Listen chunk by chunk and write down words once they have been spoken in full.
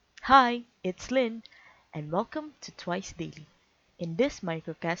Hi, it's Lynn, and welcome to Twice Daily. In this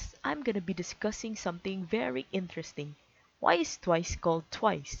microcast, I'm gonna be discussing something very interesting. Why is Twice called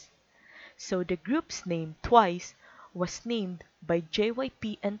Twice? So, the group's name Twice was named by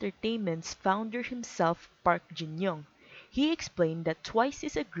JYP Entertainment's founder himself, Park Jin-young. He explained that Twice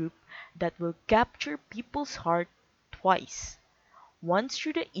is a group that will capture people's heart twice, once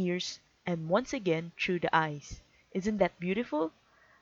through the ears and once again through the eyes. Isn't that beautiful?